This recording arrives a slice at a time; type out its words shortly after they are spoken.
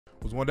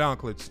What's going down,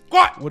 Clutch?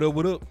 Squat! What up,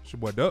 what up? It's your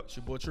boy Duck. It's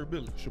your boy Trip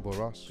Billy. It's your boy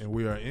Ross. And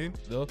we are in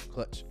The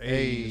Clutch.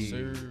 Hey,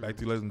 sir. back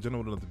to you, ladies and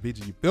gentlemen, with another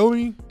video. You feel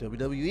me?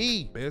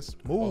 WWE Best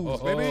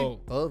moves, baby.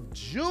 of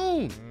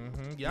June.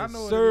 Y'all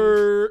know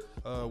sir. it is.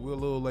 We're a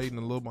little late and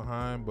a little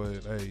behind,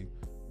 but hey,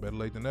 better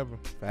late than never.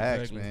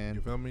 Facts, Exactly. man.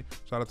 You feel me?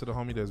 Shout out to the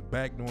homie that's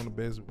back doing the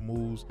best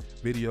moves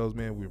videos,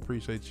 man. We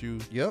appreciate you.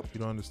 Yep. You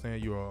don't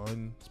understand, you are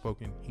an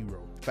unspoken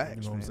hero.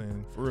 Facts, You know what I'm man.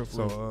 saying? For real, for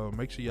real. So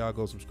make sure y'all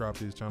go subscribe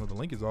to his channel. The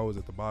link is always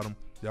at the bottom.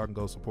 Y'all can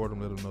go support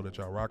him, let him know that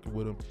y'all rocking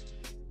with him.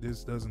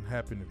 This doesn't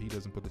happen if he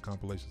doesn't put the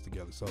compilations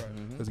together. So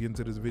let's get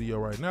into this video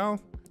right now.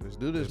 Let's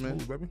do this, man.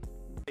 Move, baby.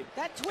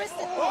 That twisted.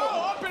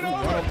 Oh, up and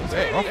over.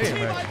 Hey, off DDT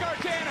him, by man.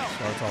 Gargano.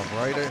 Starts off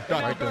right there.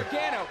 Right there.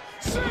 Gargano.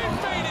 Same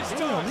fate is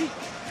done.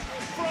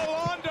 Throw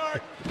on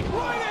dart.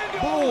 Right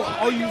into Oh,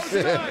 oh, you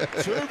said.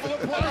 Two for the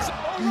place.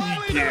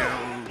 O'Reilly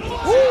down.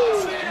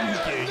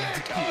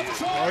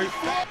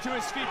 Back to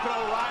his feet, but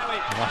O'Reilly.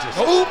 Watch this.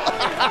 Oh!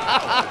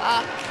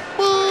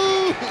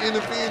 Boo!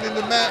 Interfering in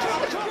the match.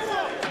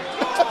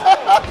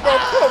 Bro,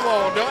 come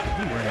on, dog.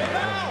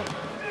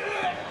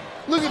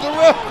 Look at the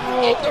ref.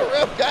 Oh, the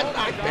ref got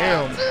knocked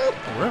down. The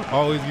ref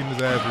always getting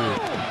his ass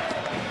ripped.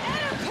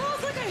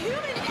 Calls like a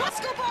human.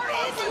 Escobar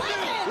is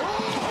living.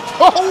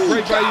 Oh,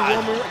 Great by you,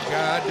 God. woman.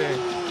 God damn.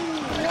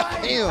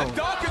 Damn.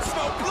 Dog can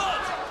smell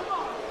blood.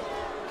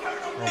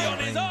 On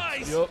his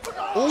eyes. Yup.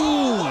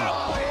 Ooh.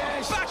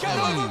 Back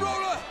out over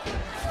roller.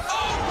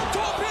 Oh,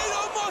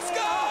 torpedo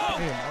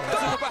Moscow.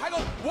 But hang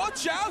on.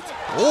 Watch out.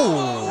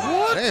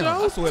 Oh.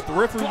 Damn. So if the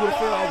referee would have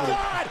fell, I would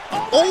have.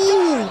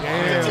 Oh.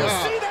 Damn.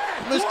 God.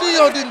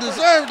 Mysterio didn't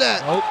deserve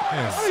that. Oh,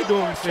 how you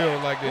doing still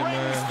like that,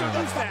 man?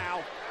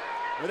 Now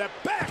with a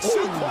back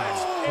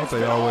suplex. Don't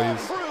they always?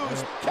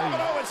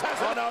 Kevin Owens has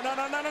it. No.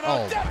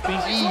 Oh,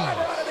 Definitely right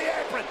out of the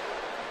apron.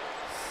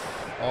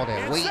 All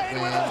that weight,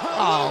 Insane man. little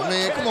Oh,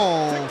 man, come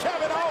on. to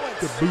Kevin Owens.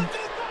 The boot.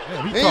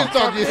 Damn, he Hands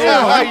talking.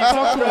 How you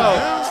talking about?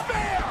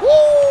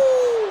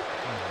 Woo!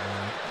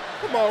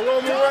 Come on,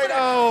 Roman right.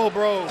 Oh,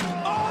 bro.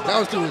 That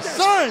was to his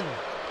son.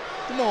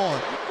 Come on.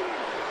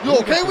 You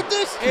okay with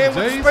this? And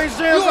with the J's? Space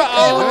Jam. You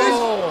okay with this?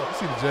 Oh. You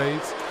see the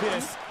Jades?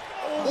 This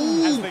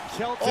Ooh. as the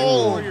Celtic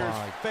Oh, Warriors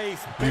my.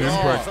 face Yeah. based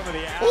on some of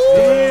the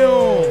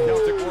Ooh.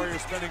 Celtic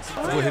Warriors spending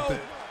some We'll hit the.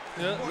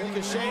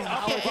 Ricochet,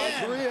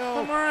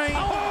 Carrillo. Come on. Oh,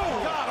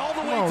 God, all the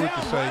Come way on, down.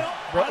 Ricochet.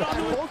 Right on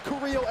both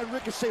Carrillo and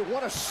Ricochet.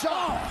 What a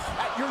shot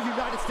at your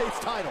United States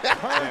title.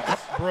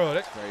 Bro,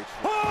 that's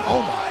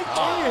Oh, my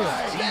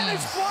God.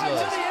 Spanish fly to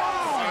the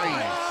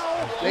outside.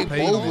 They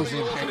Paid both him. was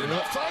in pain. That was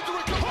nice.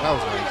 That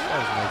was a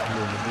nice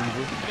little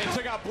maneuver. They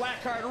took out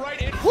Blackheart right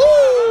in.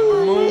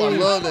 Woo! I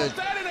love that.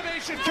 That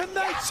innovation. Can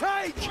they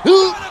take?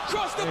 Ooh. And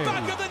across the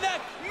back of the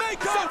neck. Make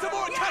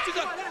Baltimore catches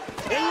up.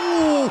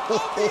 Ooh. On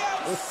the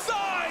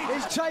outside.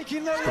 He's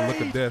taking the The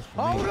look of death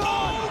for me.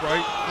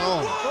 right.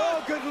 Oh.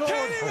 Oh, good Lord.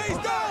 He's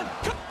down.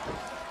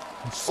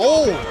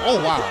 Oh,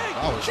 wow.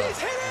 That was She's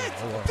hit it.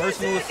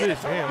 Personal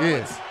assist. Damn.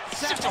 yes.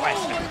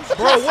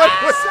 Bro, what?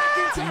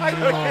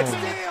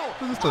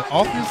 Is this the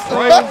office?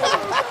 Right?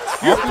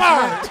 You're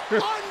fired.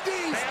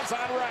 Hands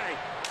on Ray.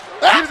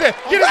 Get his ass.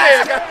 Get his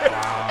ass.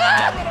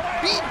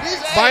 Beat his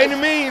ass. By any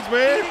means,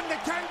 man.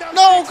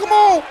 No, come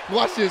on.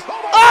 Watch this.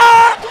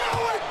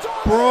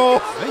 Bro,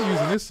 they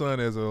using his son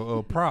as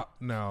a prop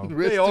now.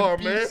 Rest They in are,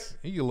 peace. man.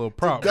 He a little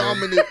prop. Bro.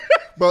 Dominic.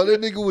 Bro,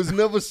 that nigga was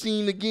never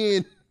seen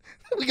again.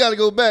 We got to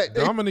go back.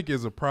 Dominic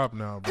is a prop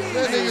now, bro.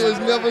 That nigga was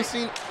never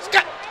seen.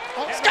 Scott.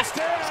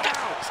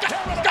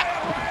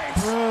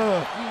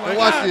 Bruh,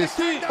 Watch this.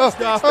 he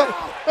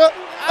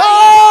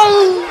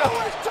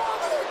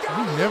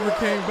never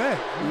came back.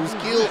 He was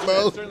killed,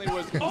 bro. He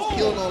was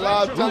killed on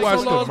live We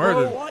television. watched the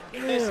murder.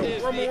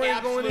 Damn, Roman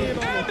Reigns going in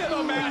on End him.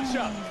 of the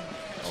matchup.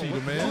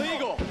 Cheetah, man.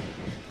 Legal.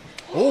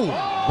 Oh, bro.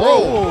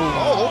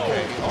 Oh,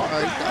 okay. All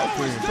right. That was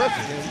pretty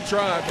impressive, man. He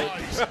tried, but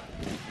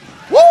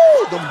Woo!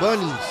 Them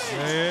bunnies.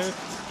 man.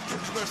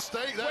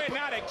 Wait,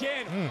 not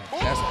again.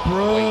 That's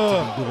great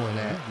to be doing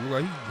that. Look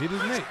like he hit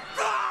his neck.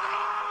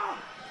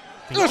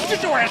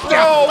 Sit your ass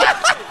down.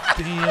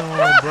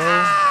 Damn, bro.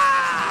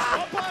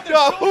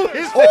 Yo, who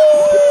is that?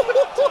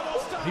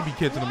 He be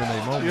catching them in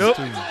their moments, Yep.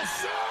 too.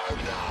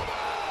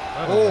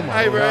 Oh, my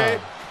Hey, God. man.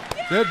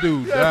 That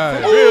dude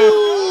died. Ooh, Ooh.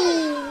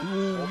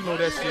 you know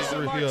that shit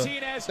right here.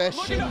 Martinez. That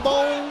Look shin at him.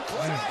 bone. Shut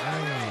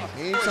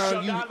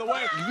Anytime down the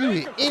way. you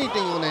hit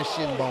anything on that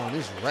shin bone,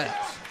 it's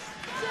raps.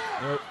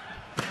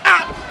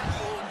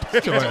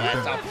 Get your ass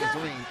down. Top of the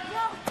ring.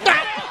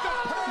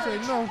 He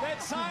said no.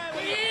 That's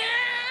silent.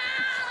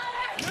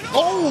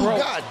 Oh,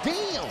 God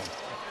damn.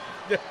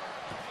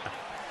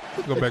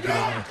 Go back to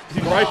that man. He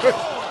right.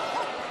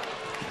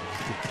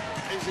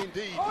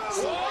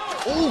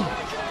 Ooh.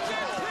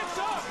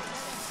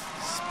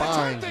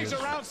 Spine. Things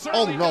just- around Oh,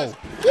 certainly no.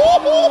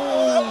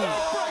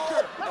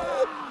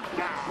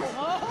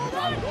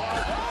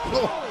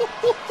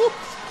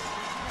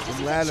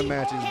 Them ladder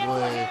matches,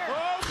 boy.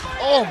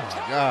 Oh,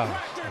 my God.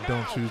 I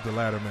don't choose the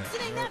ladder match.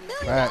 Sitting that $1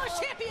 million Facts.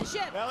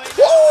 championship.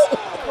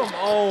 Come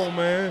on,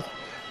 man.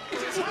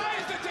 He's as high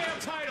as the damn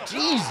title.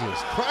 Jesus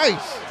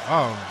Christ.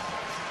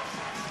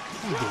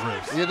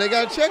 Yeah, they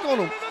got to check on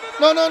him.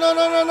 No.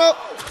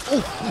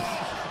 Ooh.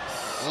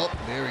 Oh,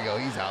 there we go.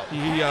 He's out.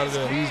 He out of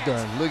there. He's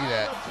done. Look at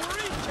that.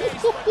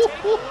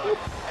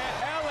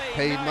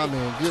 Paid my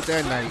man good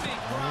that night.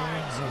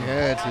 He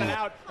had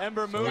to.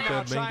 Ember Moon With now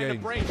that trying to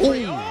Bengay. break Ooh.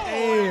 free.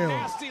 Damn.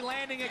 Nasty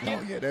landing again.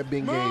 Oh, yeah, that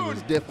Bengay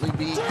was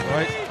definitely beat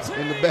Right.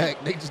 in the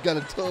back. They just got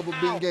a tub of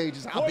Bengay.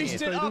 Just hop in.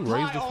 Hoisted They up do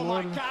raise high. the Oh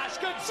floor. my gosh,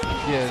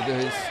 Gonzalez. Yeah,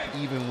 there's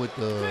even with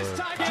the This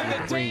time into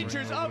the green.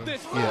 dangers of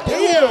this.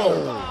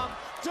 Yeah.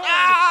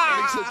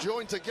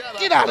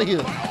 Get out of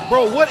here.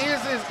 Bro, what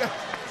is this?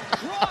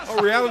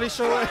 A reality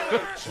show?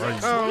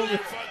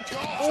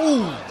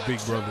 Ooh. Big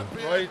brother.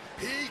 Right?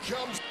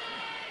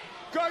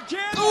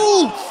 Gargano.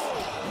 Ooh.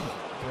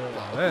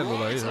 That look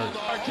like it hurt.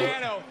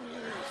 Gargano.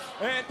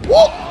 And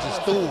Whoop.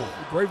 Just threw him.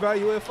 Great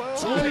value at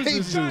five. What is He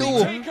this just dude?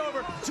 threw him.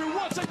 takeover to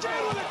once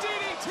again with a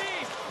DDT.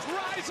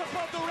 Rise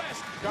above the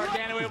rest.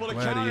 Gargano able to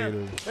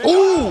Gladiator. counter.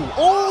 Ooh.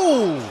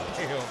 Oh.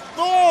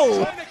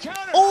 Oh. Trying to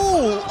counter.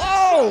 Oh.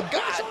 Oh.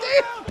 God damn.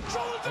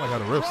 I like how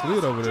the ref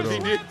slid over there though.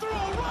 Turned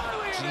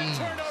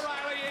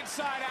O'Reilly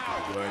inside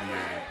out.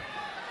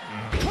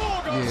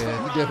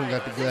 Yeah, he definitely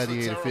got the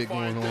gladiator fit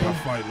going on.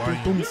 Fight like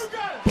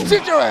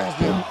Sit your ass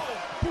down.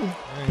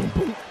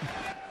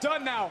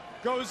 Done now.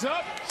 Goes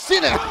up.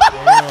 Sit down.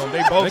 Damn,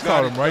 they both They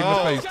caught him right in the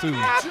Oh. face too.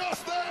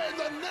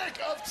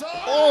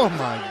 Oh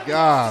my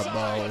God,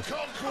 bro.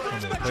 On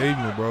the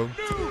pavement, bro.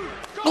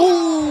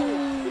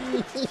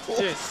 Ooh.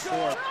 Shit,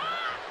 four.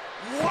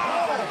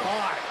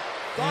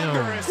 Damn. Woo.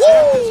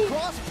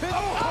 Not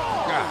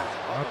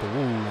the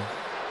woo.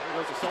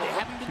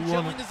 He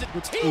won it.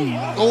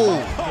 Oh.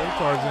 Okay,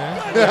 Tarzan.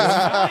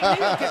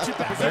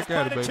 Back at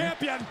it, baby.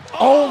 Champion.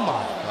 Oh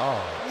my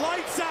God.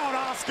 Lights out,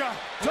 Oscar.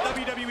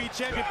 WWE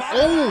champion. Oh.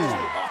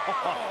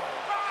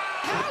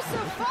 House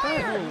of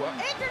Fire.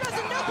 Anchor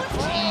doesn't know what to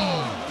do.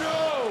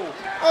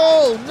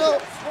 Oh no.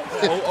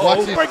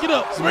 Watch this. Break it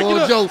up. Break it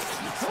Samoa up. Joe.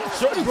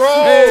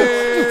 Bro.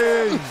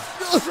 Hey.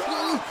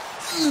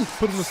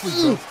 Put him to sleep,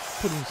 bro.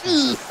 Put him to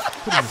sleep.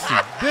 Put him to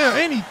sleep. Damn,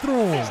 and he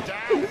threw him.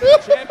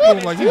 Threw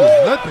him like he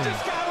was nothing.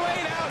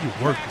 He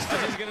working.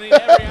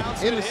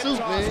 In the suit,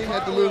 man.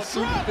 Had the little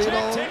suit fit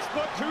on.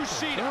 Textbook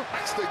Kushida.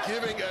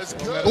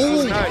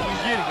 Ooh. Nah, you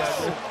get it,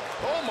 guys.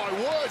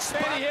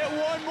 And he hit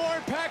one more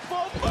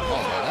impactful.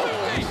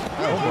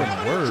 Oh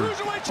my word.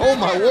 Oh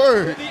my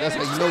word. That's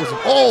how you know it's.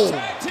 Oh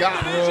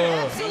God.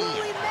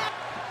 Absolutely not.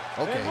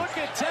 And Okay. look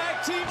at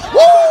tag team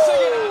Woo! once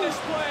again on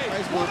display.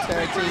 Nice little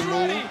tag team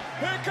move.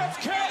 Here comes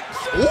Ken.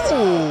 Ooh.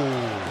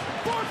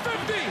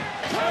 450.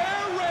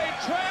 Air raid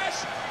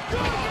crash.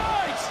 Good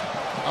night.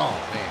 Oh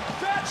man.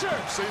 Thatcher.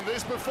 Seen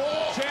this before.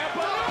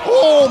 Ciampa.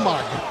 Oh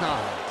my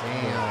God.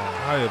 Damn.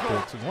 I had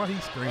that too. Why he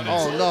screaming?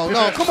 Oh no,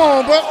 no. Come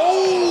on, bro.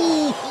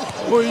 Oh.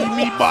 Boy, you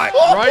meat bite.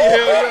 Right?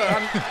 Hell yeah.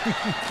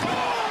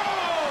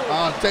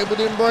 The table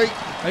didn't break.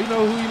 Hey, you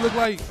know who he looked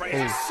like? Oh, the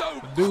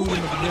dude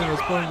in the beginning of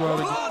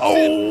SpongeBob.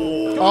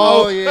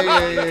 Oh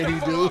yeah, he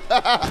do.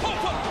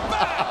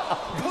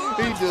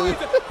 He do.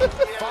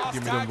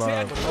 Give me them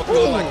vibes.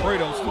 Feel like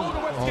Kratos, too.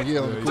 Oh yeah,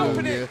 on the cool,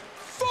 yeah.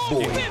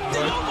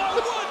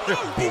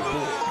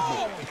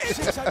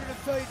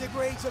 630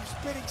 degrees of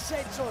spinning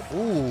sensor.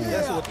 Ooh.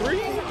 That's a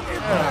three?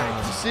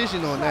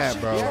 Decision on that,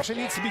 bro.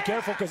 Actually needs to be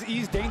careful because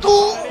he's dangerous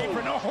on that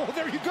apron. Oh,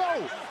 there you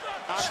go.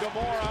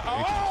 Nakamura.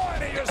 Oh,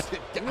 and he just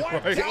wiped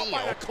out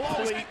by the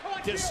complete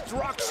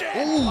destruction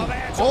Ooh. of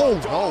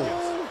Angelo. Oh.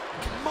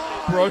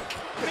 Bro.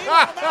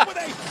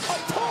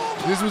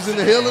 This was in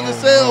the Hell in the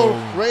Cell.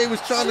 Ray was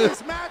trying to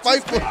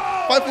fight for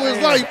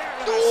his life.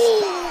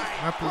 Ooh.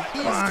 Not the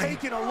He's fine.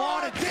 taking a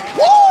lot of damage.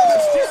 Woo!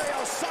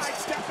 Mysterio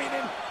sidestepping in.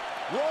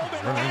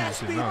 Roman Running into ass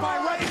shit beat now. by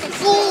Rey Ooh.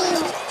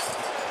 Mysterio.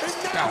 And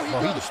now Bro,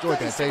 he destroyed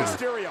that table.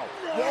 Mysterio.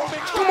 Roman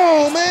Come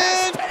on,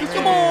 man.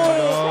 Come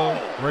on.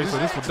 Ray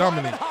said this for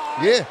Dominic.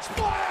 Yeah.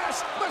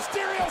 Splash!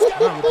 Mysterio's Not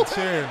got with the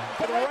chair.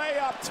 Ray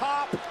up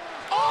top.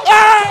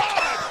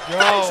 Yo.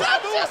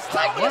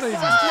 Why they be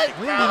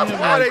swinging him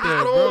like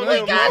that, bro?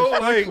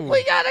 That's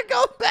We gotta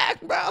go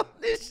back, bro.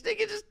 This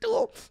nigga just do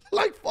him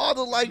like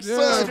father, like yeah,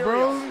 son.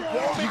 bro.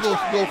 You go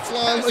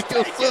flying like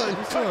your son.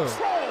 What's up?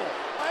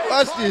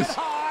 Watch this.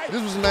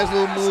 This was a nice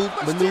little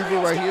maneuver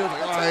right here.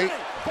 Like, all right.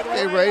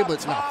 Hey, Ray,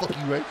 but nah, fuck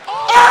you, Ray.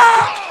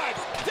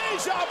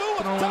 Deja vu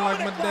with Throwing like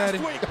my Dominic daddy.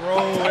 last week. Bro.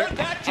 Where'd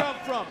that come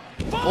from?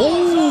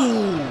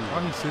 Oh. Why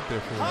he sit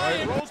there for? He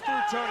rolls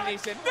through turn and he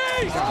said,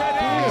 "Nice,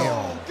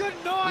 Damn. Good He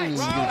night." didn't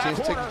even get a chance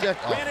to take the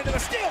jacket Ran off. into the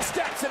steel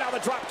steps and now the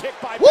drop kick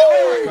by Woo!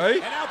 Belair. Okay.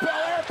 And now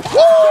Belair. Woo!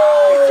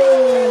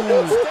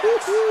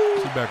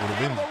 She back with a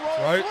vengeance.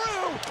 Right?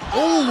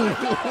 Ooh.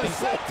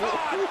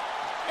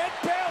 And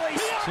Bailey.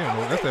 She don't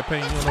know. That's that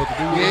pain you don't know what to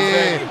do.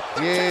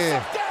 Yeah.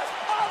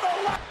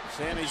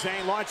 Sami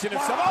Zayn launching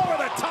himself over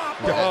the top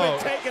rope and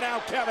taking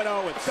out Kevin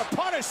Owens to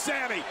punish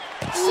Sami.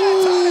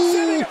 Santana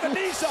sending up the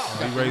knees up.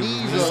 He raised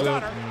his Knees knees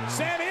up. up.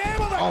 Sami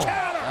able to Oh,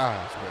 counter.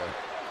 gosh, bro.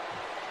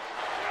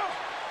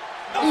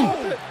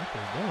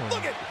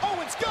 Look at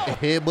Owens go.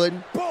 Head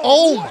button. Boom.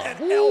 Oh, What my.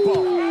 an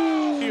elbow.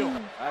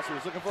 That's what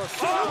he's looking for. Oh,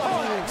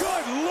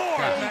 good Lord,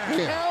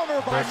 man. Counter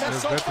by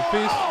That's the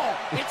fish.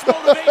 It's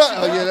motivation.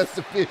 Oh, yeah, that's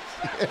the fish.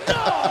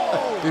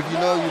 If you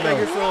know, you I think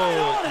know.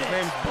 it's his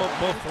name's Buff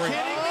Frank.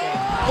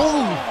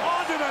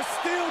 Onto the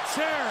steel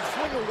chair.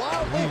 Swing a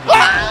wild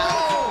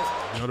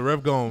You know, the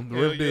ref gone.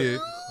 The ref dead.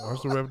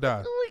 Watch the ref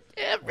die.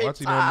 Watch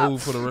he don't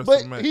move for the rest of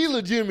the match. But he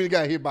legitimately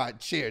got hit by a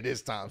chair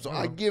this time, so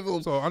I give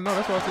him. So I know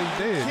that's why I say he's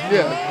dead.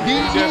 Yeah, he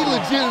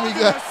legitimately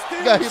got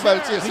hit by the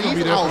chair. So He's gonna be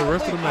he's there for out. the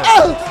rest of the match.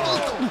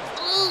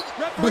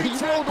 But he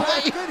rolled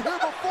away.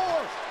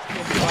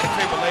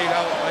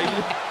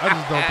 I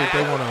just don't think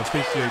they want to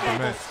officiate the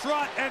match.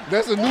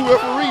 That's a new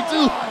referee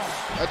too. I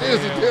think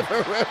it's a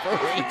different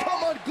referee.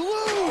 Come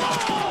unglued.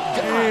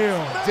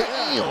 Damn.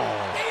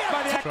 By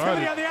the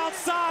activity on the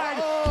outside. I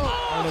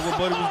don't know what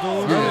Buddy was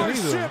doing. Yeah, neither.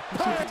 He's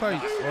super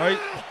tight. Right?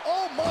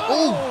 Oh my.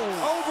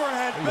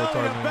 Overhead He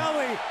gonna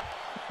belly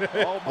to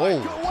turn belly.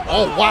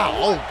 Oh wow.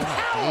 Oh god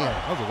damn.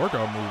 That was a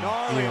workout move.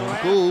 Yeah,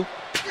 Cool.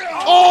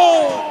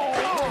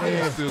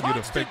 Man, still get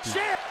affected.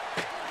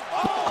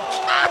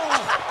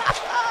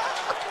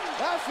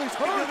 Ashley's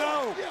hurt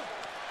though.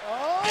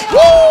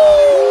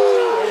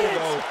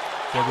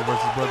 Brother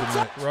versus brother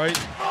match. Right?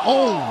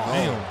 Oh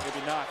Damn.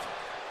 Maybe not.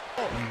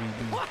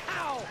 DVD.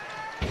 Wow.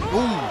 Ooh.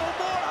 More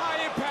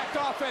high impact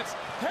offense.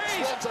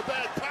 Hayes. To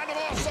bed,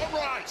 Panama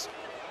Sunrise.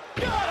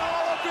 Got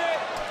all of it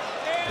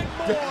and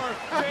more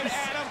than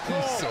Adam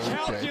Cole. so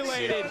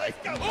Calculated.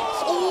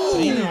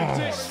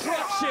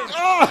 Destruction.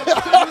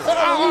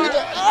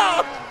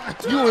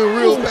 You in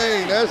real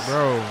pain. That's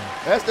Bro,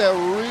 that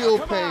real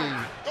pain.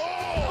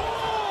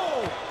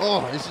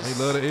 Oh, it's they just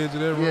love the edge of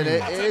that yeah, ring.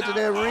 that edge of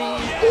that ring.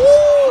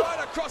 Right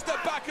across the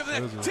back of the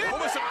That was a- tip.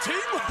 Almost some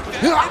teamwork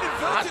there.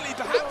 Inadvertently,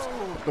 perhaps.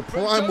 The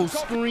primal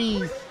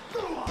scream.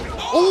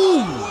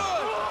 Ooh.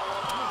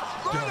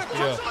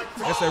 Yeah.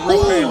 That's that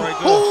real pain right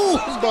there. Ooh.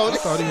 Bro, I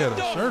thought he had a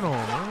shirt on,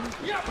 man.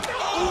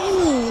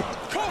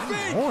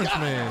 Orange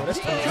man. That's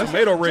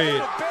tomato red.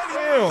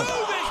 Damn.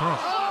 Trump.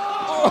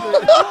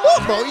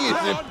 bro, he is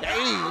in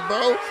pain,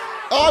 bro.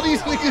 All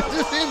these niggas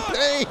just in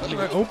pain.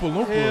 Like Oompa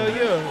Loompa. Hell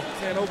yeah.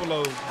 Can't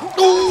overload.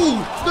 Ooh,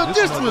 the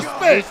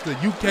disrespect. It's the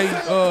UK.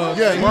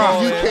 Yeah,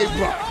 Brock. UK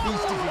Brock.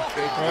 He's the UK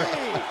Brock.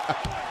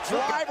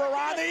 Driver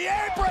on the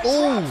apron.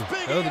 Ooh.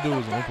 The other dude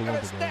was an Oompa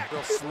Loompa,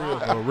 bro.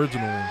 The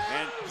original one.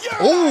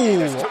 Ooh.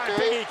 This time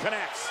Biggie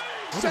connects.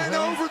 Sent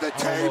over the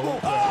table.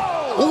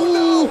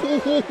 Ooh.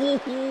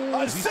 A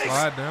He six.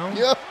 slide down.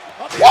 Yeah.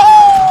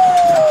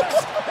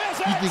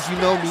 You think you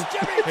know me?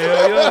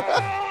 Hell yeah.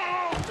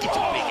 You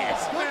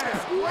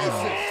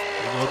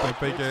know what that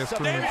fake ass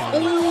screaming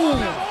Ooh.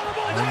 thing.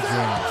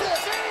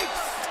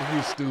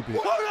 You stupid.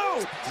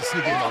 This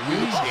nigga in my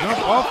wheelchair. Jump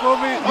off of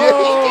it. Oh,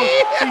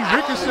 he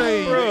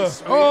ricocheted.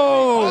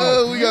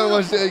 Oh, We gotta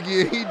watch that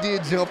again. He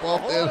did jump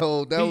off that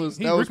hole. That was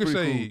he pretty cool.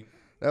 ricocheted.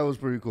 That was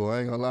pretty cool. I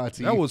ain't gonna lie to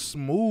you. That was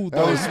smooth.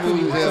 That though. was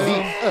smooth as hell.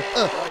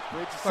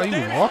 It's like he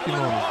was walking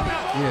on it.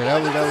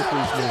 Yeah, that was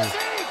pretty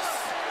smooth.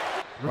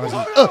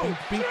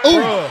 Beep,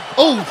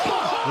 Oh,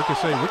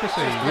 ricochet.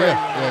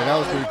 yeah, that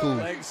was pretty cool.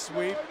 Leg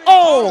sweep.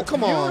 Oh,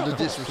 come on, the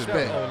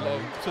disrespect.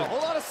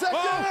 Hold on a second.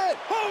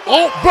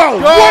 Oh, bro,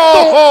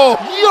 what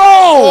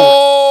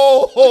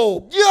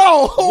the?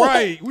 Yo!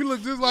 Right, we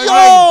look just like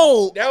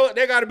Yo!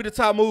 That got to be the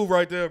top move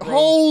right there, bro.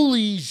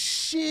 Holy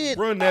shit.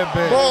 Run that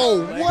back.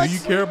 Bro, what? Do you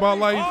care about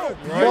life?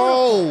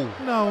 Bro,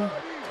 No.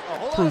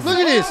 look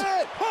at this.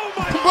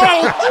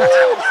 Bro,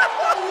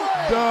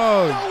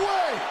 Dog.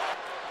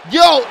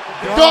 yo,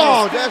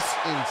 dog, that's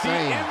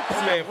insane.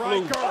 Man,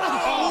 flew.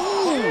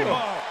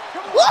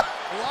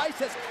 Elias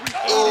has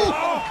created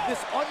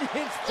this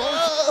unhinged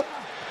version.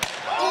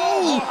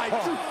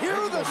 Did you hear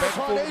the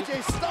shot on AJ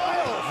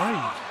Styles?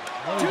 Right.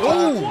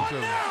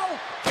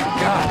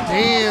 God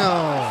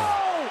damn.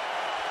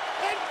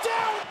 And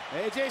down.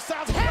 AJ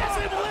Styles has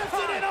it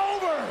lifted and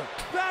over.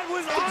 That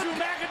was Drew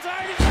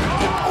McIntyre.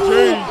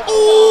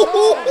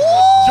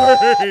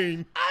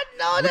 Jane. I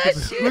know that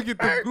shit. Look at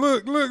the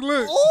look. My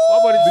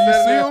buddy Do you standing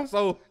see there, him?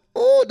 So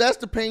Oh, that's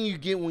the pain you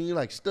get when you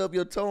like stub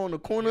your toe on the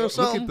corner or Look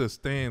something. at the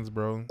stands,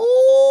 bro.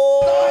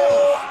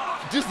 Ooh.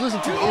 Just listen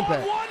to the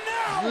impact.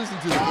 Just listen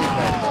to the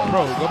impact,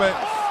 bro. Bro, go back.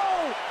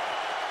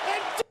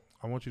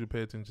 I want you to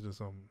pay attention to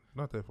something.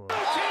 Not that far.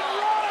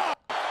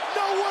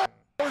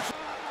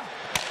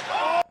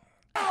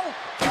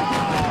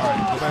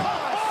 Alright, go back.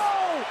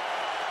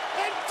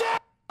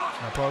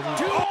 Now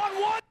pause it.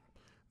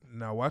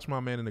 Now watch my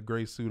man in the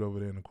gray suit over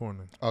there in the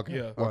corner. Okay.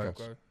 yeah. Okay.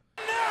 Okay.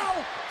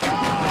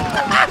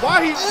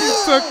 Why he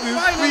tucked his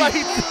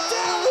feet?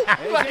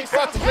 AJ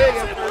Styles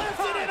has it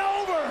lifted and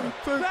over.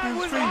 Tucked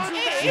his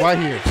feet. Right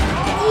here. Damn.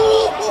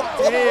 Oh,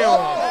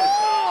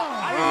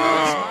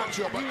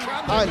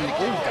 God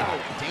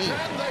damn.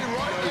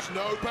 There's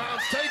no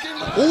bounce taking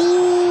left.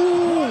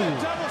 Ooh.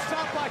 Double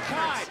stop by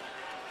Kai.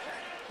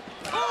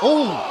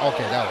 Ooh.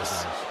 Okay, that was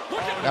nice.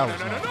 That was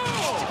nice.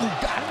 Ooh,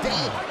 God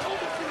damn.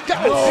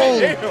 God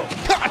damn.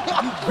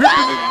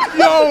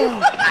 Yo,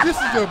 this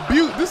is a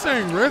beaut. This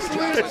ain't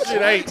wrestling. That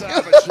shit ain't.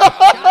 He's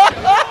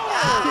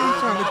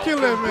trying to kill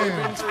that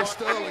man.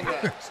 Sterling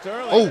there.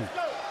 Sterling. Oh.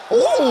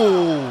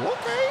 Oh,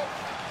 okay.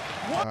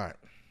 All right.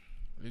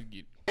 Let's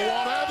get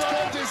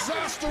Whatever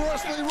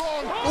disastrously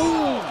wrong.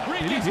 Ooh,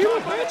 Reed gets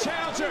caught by the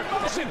challenger.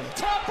 Listen,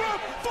 top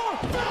rope,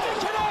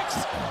 450 connects.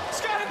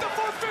 Scott at the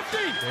 450.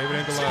 David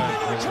ain't Scott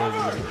gonna recovered.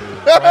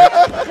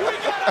 lie. We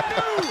got a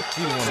new.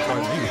 He didn't want to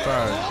fight. He was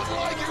tired.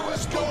 Like it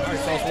was going Hey,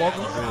 Sauce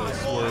Walker.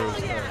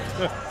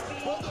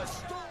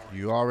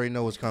 You already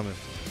know what's coming.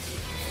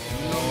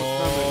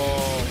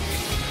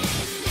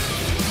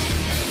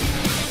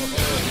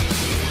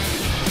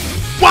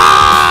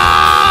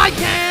 Why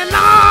can't I?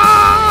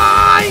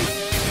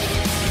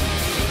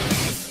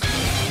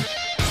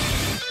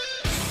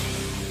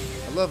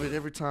 I love it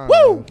every time.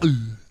 Woo!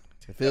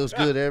 It feels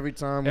good every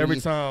time. Every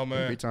time,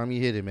 man. Every time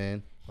you hit it,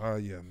 man. Oh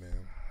yeah, man.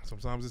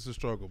 Sometimes it's a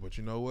struggle, but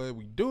you know what?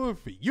 We do it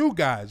for you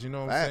guys. You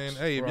know what I'm saying?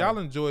 Hey, if y'all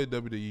enjoyed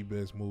WWE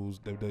Best Moves,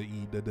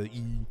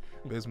 WWE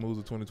Best Moves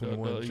of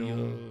 2021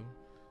 June,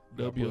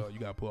 you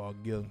gotta put all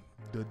together.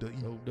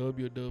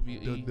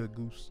 WWE. The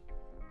Goose.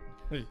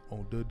 Hey.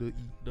 On WWE.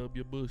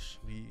 W Bush.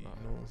 You know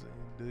what I'm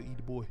saying?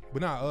 The boy.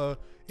 But nah,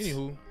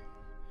 anywho,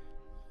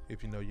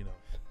 if you know, you know.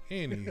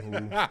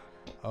 Anywho,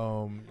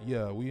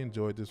 yeah, we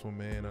enjoyed this one,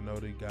 man. I know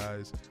the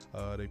guys,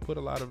 they go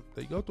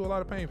through a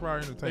lot of pain for our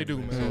entertainment. They do,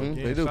 man. So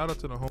again, They do. shout out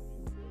to the home.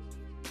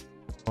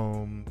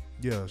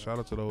 Yeah, shout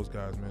out to those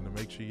guys, man. To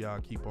make sure y'all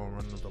keep on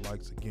running up the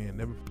likes again.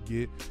 Never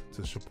forget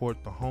to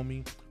support the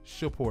homie.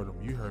 Support him.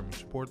 You heard me.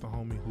 Support the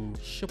homie who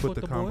put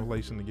the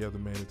compilation together,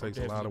 man. It takes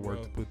a lot of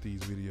work to put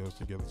these videos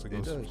together. So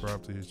go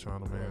subscribe to his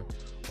channel, man.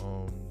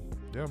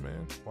 Yeah,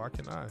 man. Why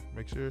Can I?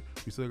 Make sure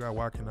we still got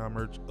Why Can I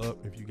merch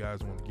up if you guys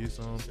want to get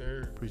some.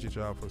 Sure. Appreciate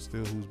y'all for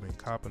still who's been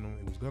copping them.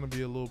 It was going to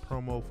be a little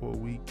promo for a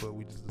week, but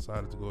we just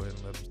decided to go ahead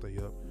and let them stay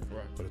up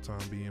for the time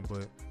being.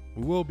 But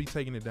we will be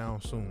taking it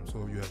down soon.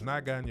 So if you have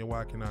not gotten your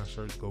Why Can I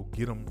shirts, go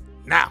get them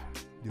now.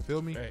 You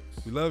feel me?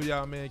 Thanks. We love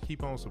y'all, man.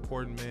 Keep on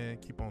supporting, man.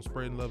 Keep on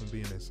spreading love and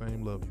being that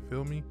same love. You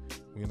feel me?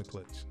 We in the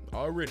clutch.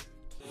 Already.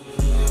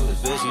 The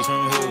bitch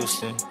from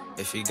Houston.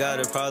 If you got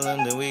a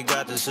problem, then we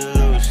got the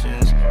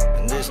solutions.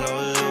 And there's no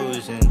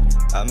illusion.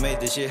 I made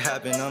this shit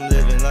happen, I'm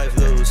living life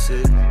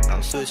lucid.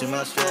 I'm switching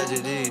my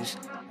strategies.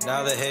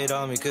 Now they hate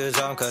on me cause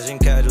I'm causing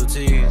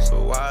casualties.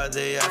 But why are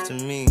they after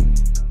me?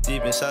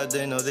 Deep inside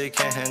they know they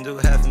can't handle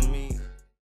half of me.